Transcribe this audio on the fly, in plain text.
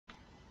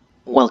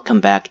Welcome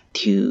back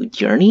to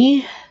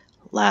Journey.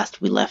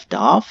 Last we left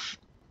off,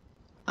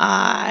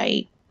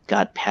 I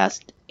got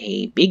past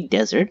a big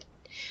desert,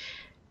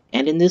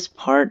 and in this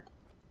part,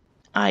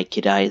 I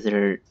could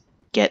either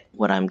get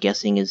what I'm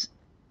guessing is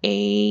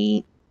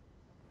a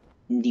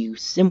new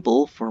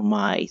symbol for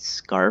my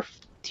scarf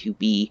to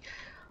be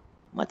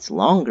much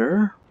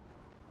longer,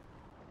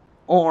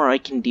 or I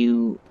can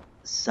do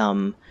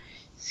some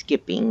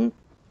skipping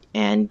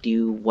and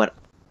do what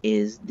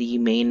is the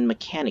main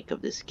mechanic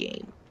of this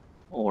game,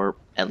 or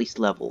at least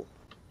level.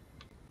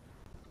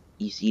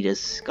 You see this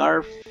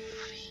scarf,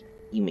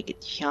 you make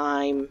it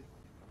chime,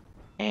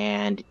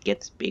 and it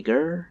gets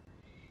bigger.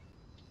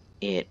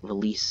 It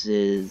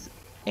releases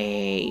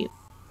a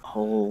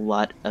whole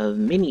lot of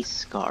mini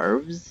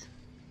scarves,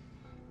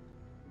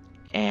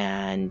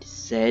 and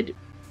said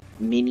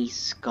mini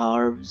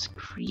scarves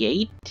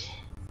create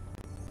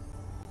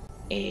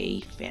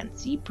a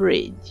fancy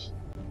bridge.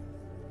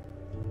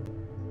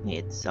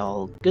 It's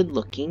all good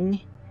looking,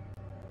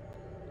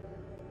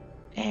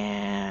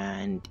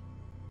 and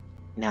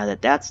now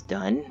that that's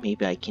done,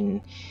 maybe I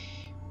can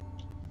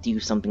do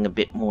something a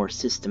bit more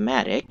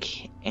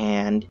systematic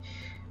and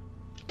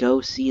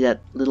go see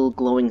that little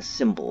glowing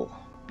symbol,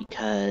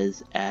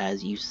 because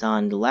as you saw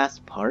in the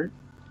last part,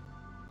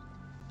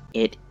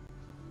 it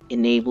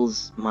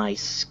enables my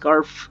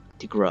scarf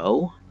to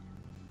grow,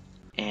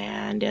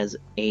 and as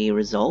a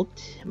result,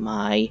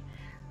 my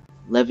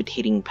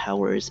levitating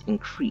powers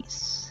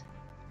increase.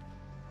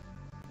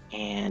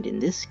 And in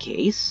this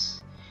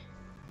case,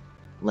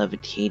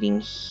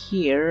 levitating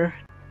here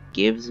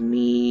gives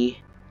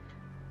me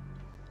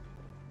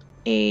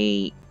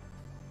a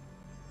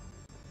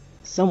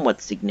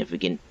somewhat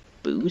significant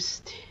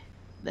boost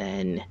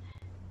than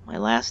my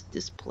last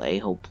display,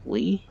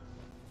 hopefully.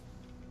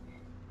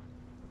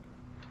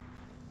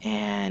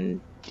 And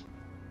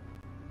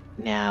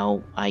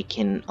now I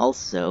can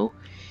also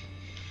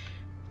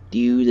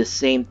do the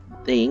same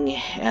thing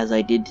as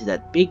I did to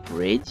that big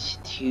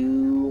bridge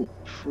to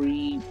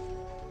free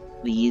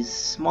these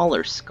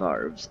smaller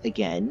scarves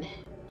again.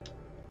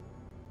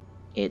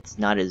 It's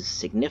not as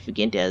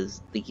significant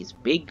as these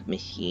big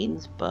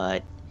machines,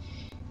 but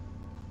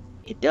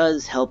it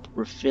does help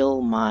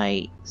refill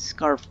my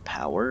scarf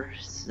power,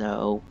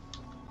 so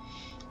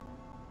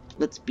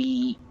let's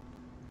be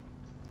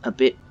a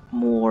bit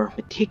more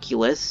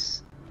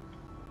meticulous,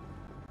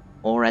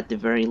 or at the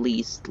very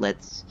least,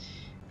 let's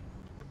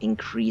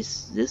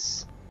increase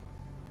this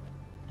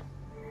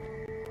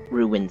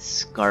ruined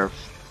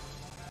scarf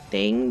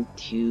thing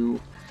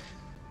to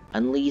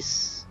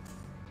unleash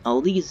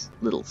all these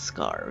little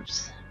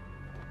scarves.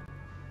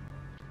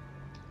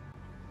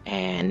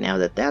 And now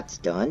that that's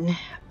done,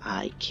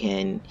 I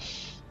can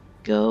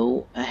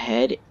go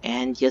ahead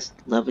and just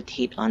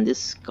levitate on this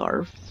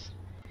scarf,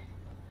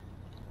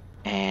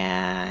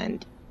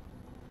 and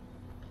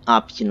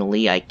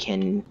optionally I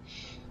can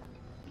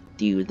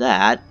do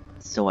that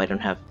so I don't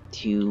have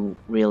to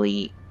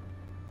really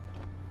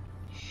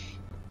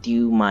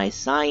do my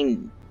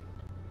sign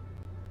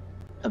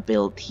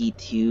ability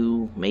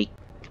to make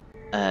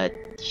a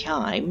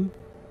chime.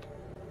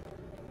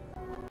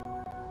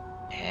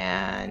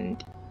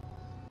 And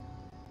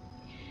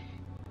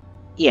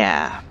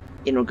yeah,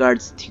 in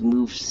regards to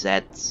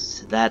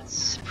movesets,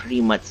 that's pretty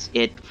much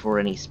it for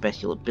any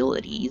special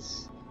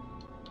abilities.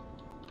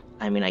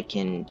 I mean, I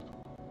can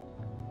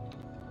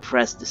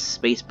press the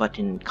space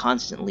button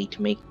constantly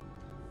to make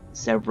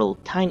several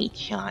tiny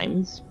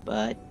chimes,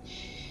 but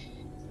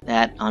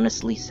that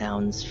honestly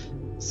sounds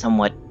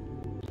somewhat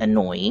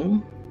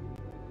annoying.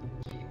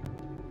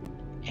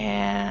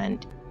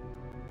 And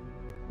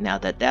now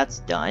that that's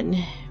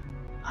done,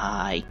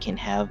 I can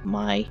have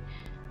my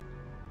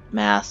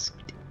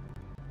masked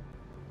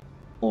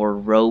or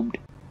robed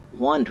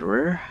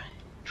wanderer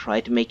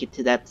try to make it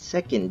to that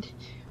second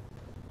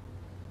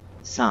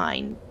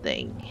sign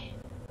thing.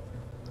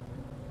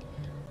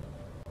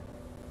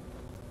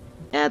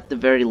 At the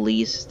very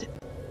least,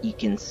 you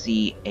can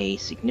see a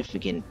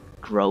significant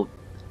growth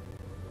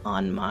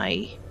on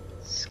my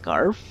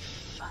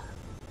scarf,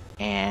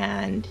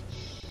 and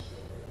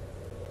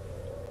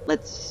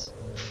let's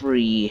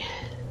free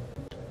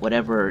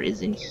whatever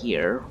is in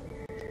here.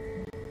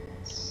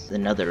 It's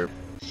another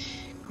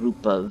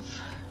group of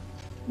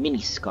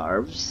mini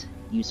scarves,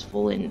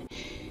 useful in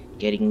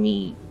getting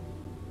me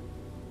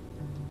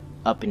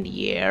up in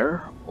the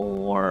air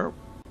or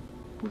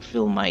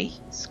refill my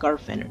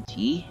scarf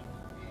energy.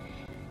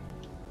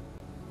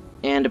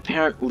 And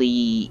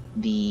apparently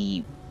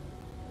the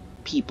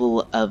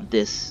people of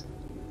this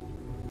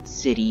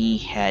city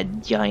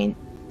had giant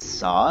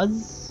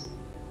saws.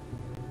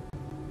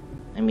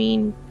 I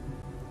mean,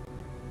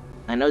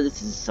 I know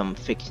this is some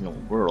fictional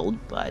world,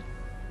 but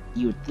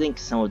you would think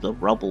some of the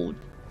rubble would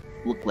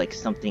look like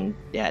something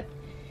that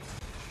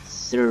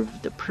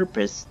served the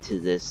purpose to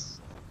this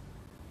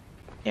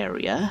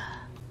area.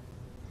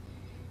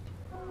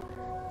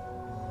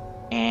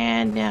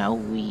 And now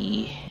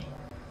we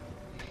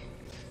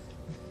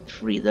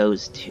free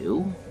those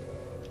two.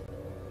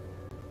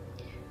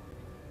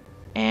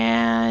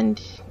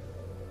 And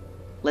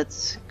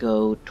let's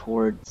go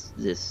towards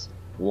this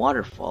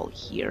waterfall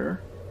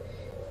here,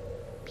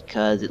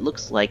 because it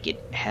looks like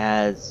it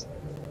has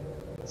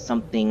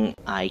something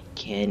I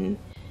can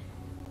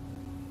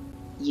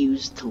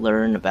use to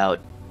learn about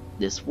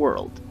this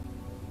world.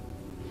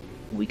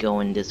 We go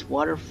in this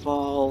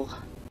waterfall,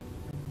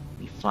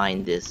 we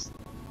find this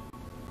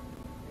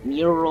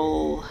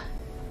mural,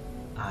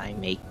 I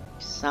make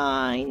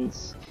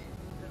signs,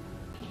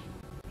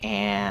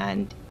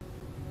 and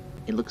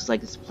it looks like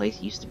this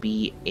place used to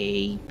be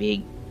a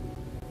big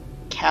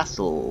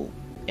castle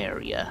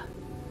area.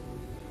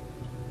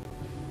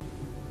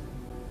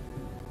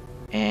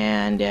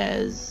 And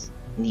as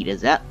neat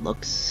as that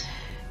looks,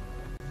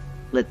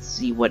 let's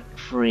see what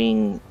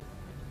freeing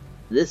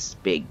this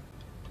big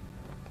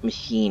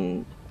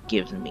machine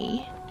gives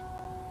me.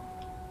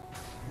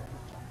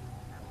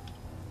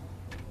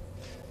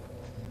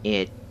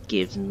 It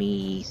gives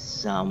me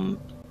some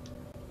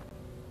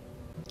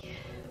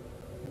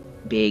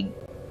big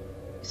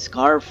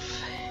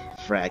scarf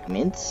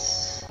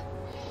fragments,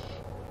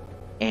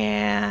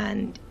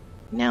 and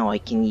now I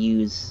can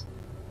use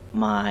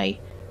my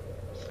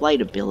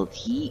flight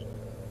ability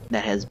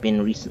that has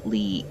been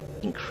recently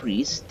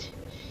increased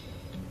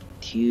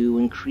to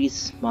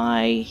increase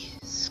my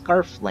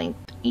scarf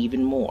length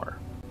even more.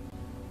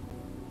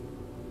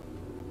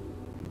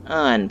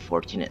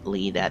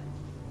 Unfortunately, that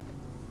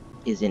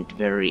isn't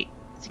very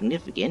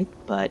significant,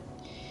 but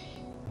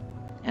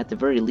at the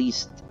very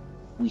least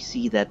we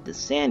see that the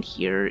sand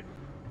here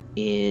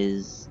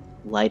is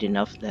light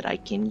enough that I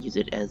can use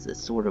it as a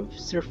sort of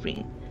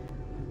surfing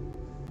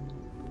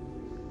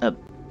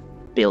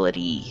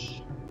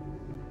ability,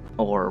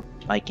 or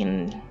I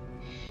can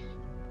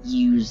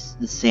use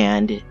the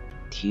sand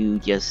to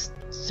just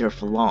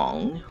surf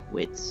along,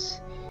 which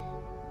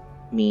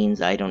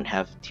means I don't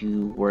have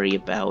to worry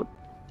about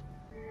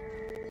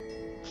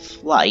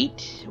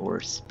flight or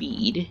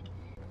speed.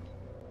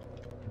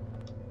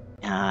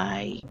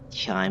 I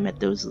chime at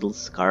those little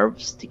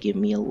scarves to give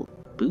me a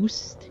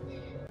boost,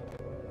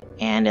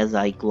 and as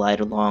I glide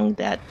along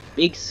that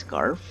big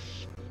scarf,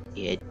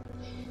 it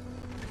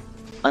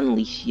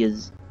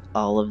unleashes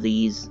all of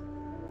these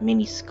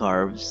mini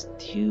scarves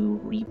to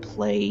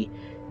replay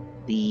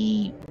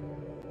the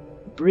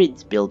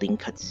bridge building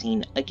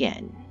cutscene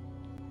again.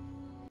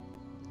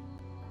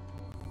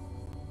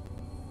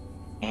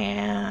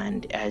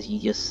 And as you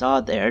just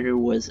saw there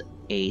was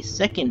a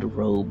second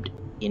robed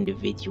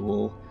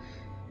individual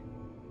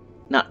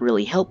not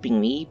really helping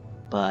me,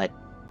 but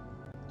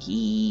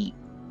he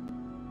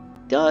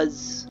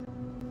does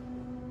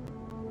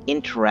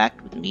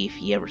interact with me if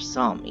he ever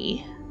saw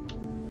me.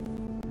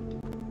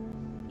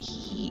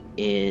 He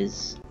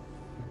is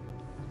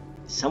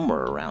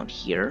somewhere around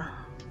here.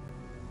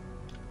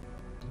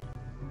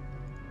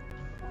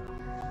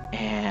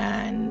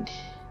 And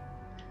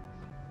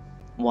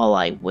while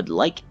I would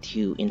like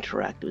to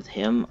interact with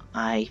him,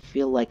 I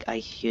feel like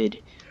I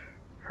should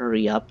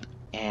hurry up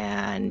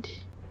and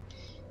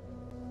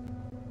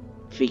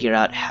figure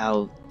out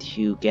how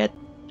to get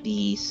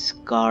the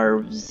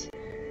scarves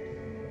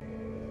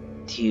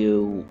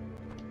to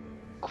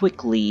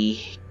quickly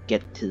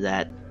get to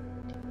that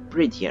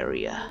bridge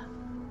area,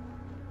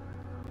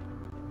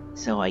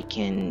 so I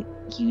can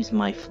use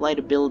my flight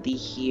ability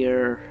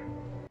here,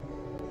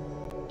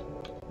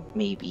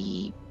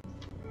 maybe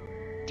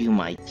do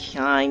my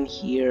chime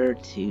here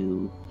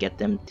to get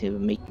them to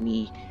make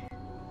me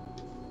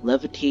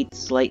levitate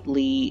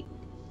slightly,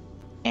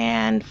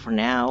 and for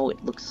now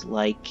it looks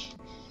like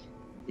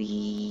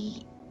the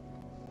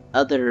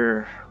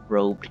other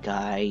robed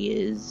guy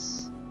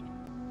is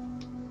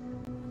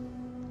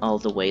all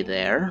the way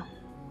there.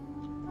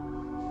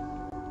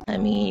 I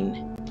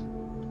mean,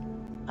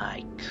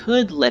 I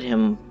could let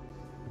him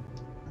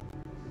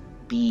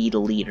be the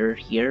leader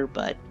here,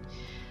 but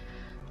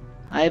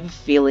I have a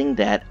feeling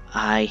that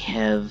I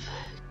have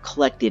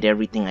collected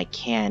everything I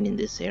can in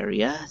this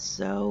area,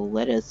 so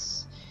let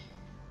us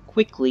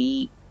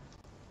quickly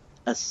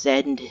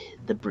ascend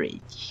the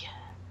bridge.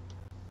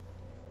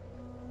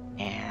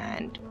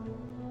 And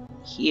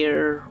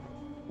here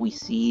we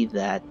see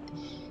that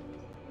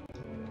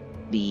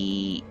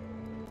the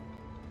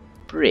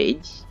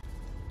bridge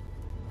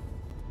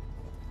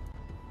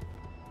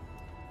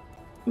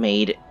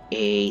made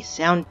a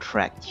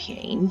soundtrack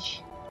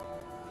change,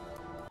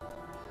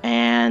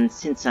 and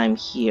since I'm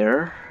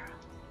here,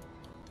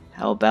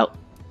 how about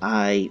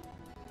I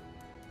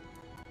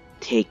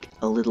take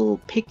a little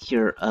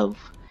picture of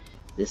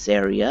this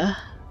area,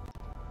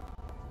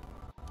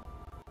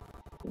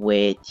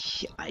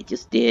 which I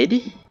just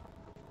did,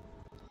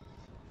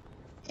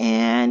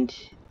 and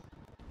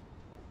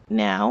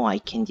now I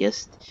can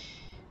just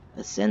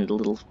ascend a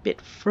little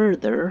bit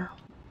further,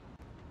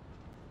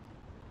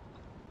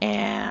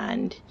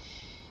 and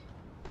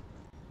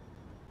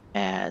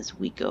as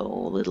we go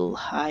a little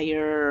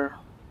higher,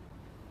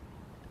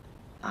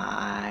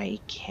 I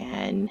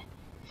can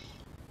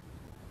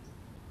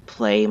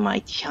play my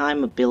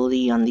chime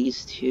ability on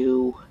these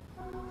two,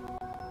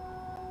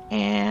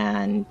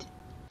 and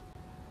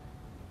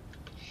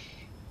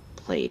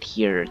play it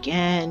here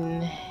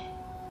again,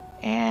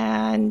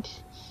 and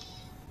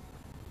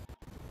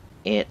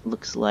it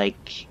looks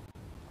like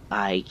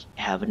I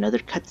have another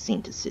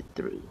cutscene to sit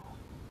through.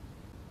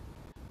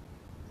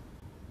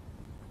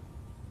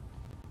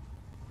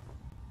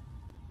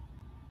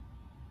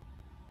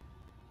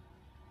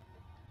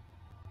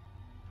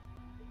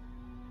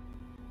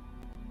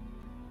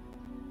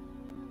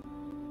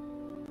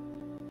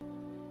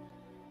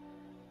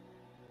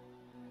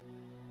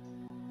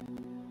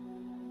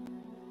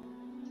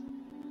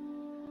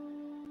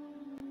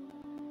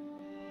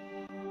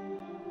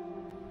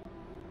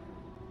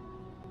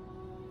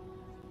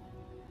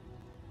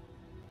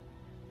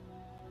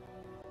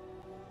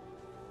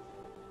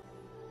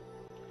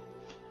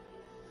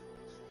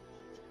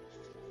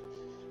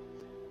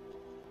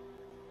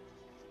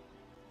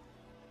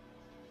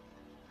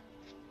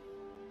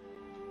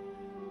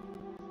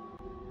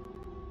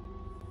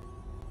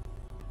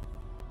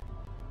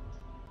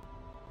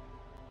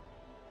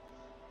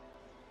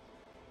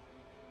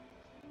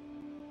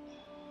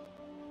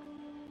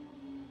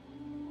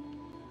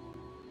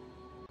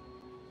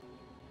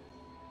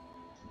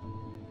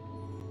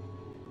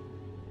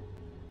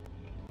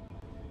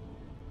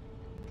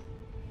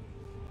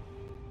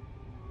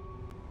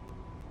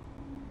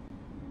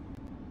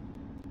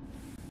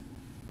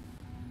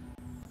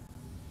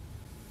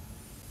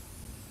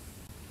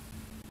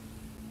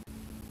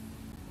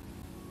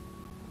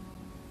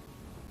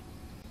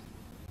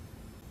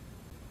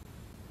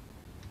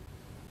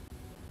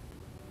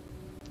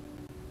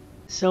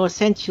 So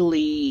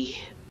essentially,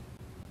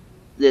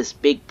 this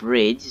big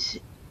bridge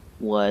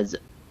was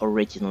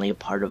originally a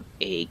part of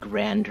a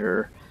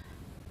grander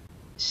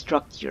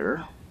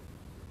structure.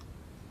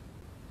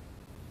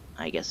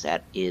 I guess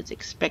that is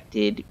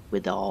expected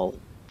with all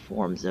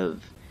forms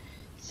of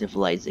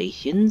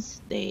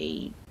civilizations.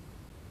 They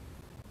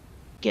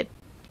get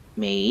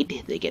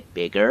made, they get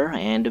bigger,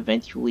 and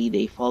eventually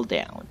they fall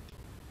down.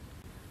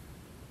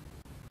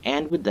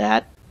 And with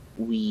that,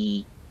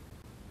 we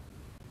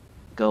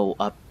go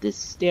up this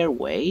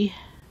stairway,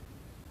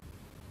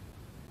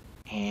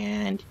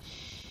 and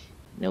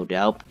no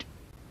doubt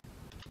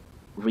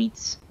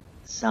reach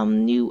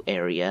some new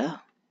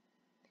area.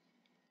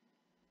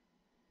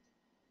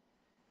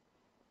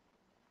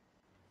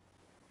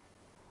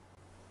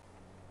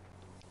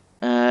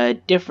 A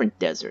different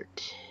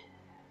desert.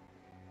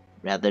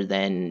 Rather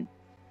than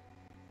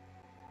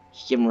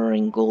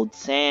shimmering gold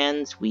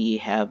sands, we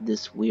have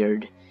this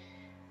weird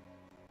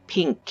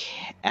pink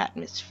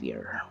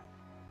atmosphere.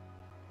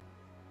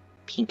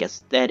 Pink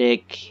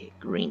aesthetic,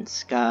 green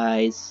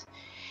skies,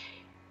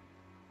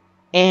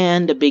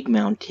 and a big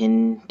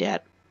mountain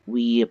that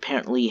we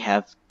apparently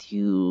have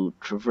to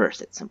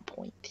traverse at some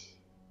point.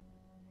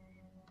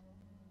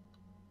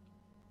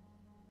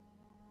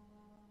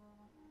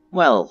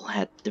 Well,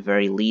 at the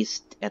very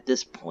least, at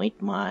this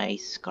point, my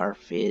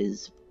scarf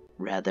is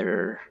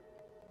rather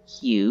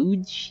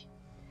huge,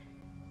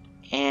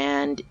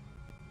 and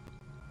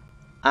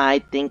I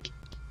think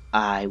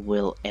I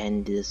will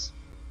end this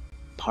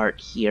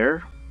part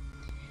here.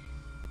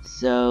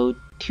 So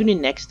tune in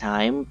next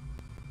time,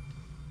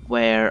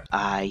 where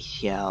I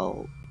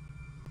shall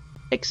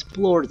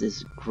explore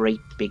this great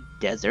big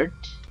desert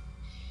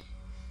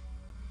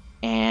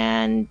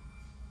and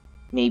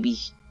maybe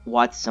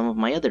watch some of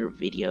my other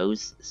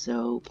videos,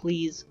 so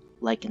please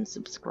like and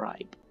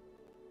subscribe.